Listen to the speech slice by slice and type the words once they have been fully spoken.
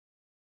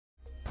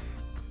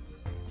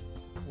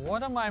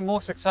What am I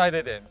most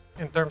excited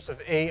in terms of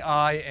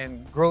AI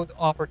and growth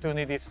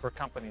opportunities for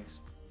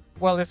companies?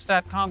 Well, it's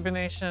that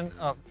combination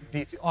of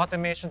these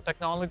automation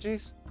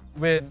technologies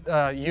with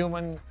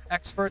human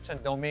experts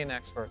and domain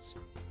experts.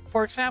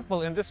 For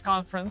example, in this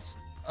conference,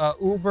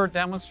 Uber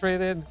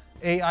demonstrated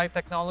AI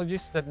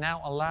technologies that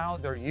now allow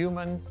their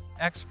human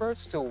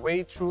experts to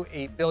wade through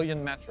 1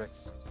 billion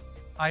metrics.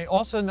 I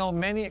also know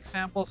many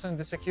examples in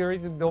the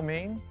security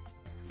domain.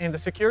 In the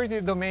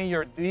security domain,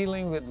 you're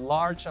dealing with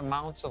large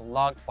amounts of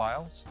log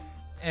files,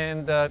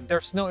 and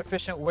there's no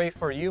efficient way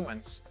for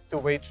humans to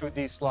wade through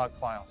these log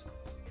files.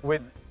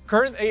 With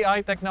current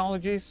AI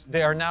technologies,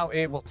 they are now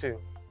able to.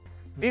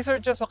 These are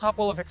just a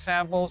couple of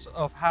examples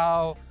of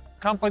how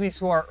companies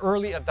who are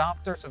early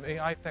adopters of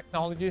AI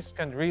technologies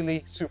can really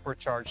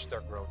supercharge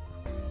their growth.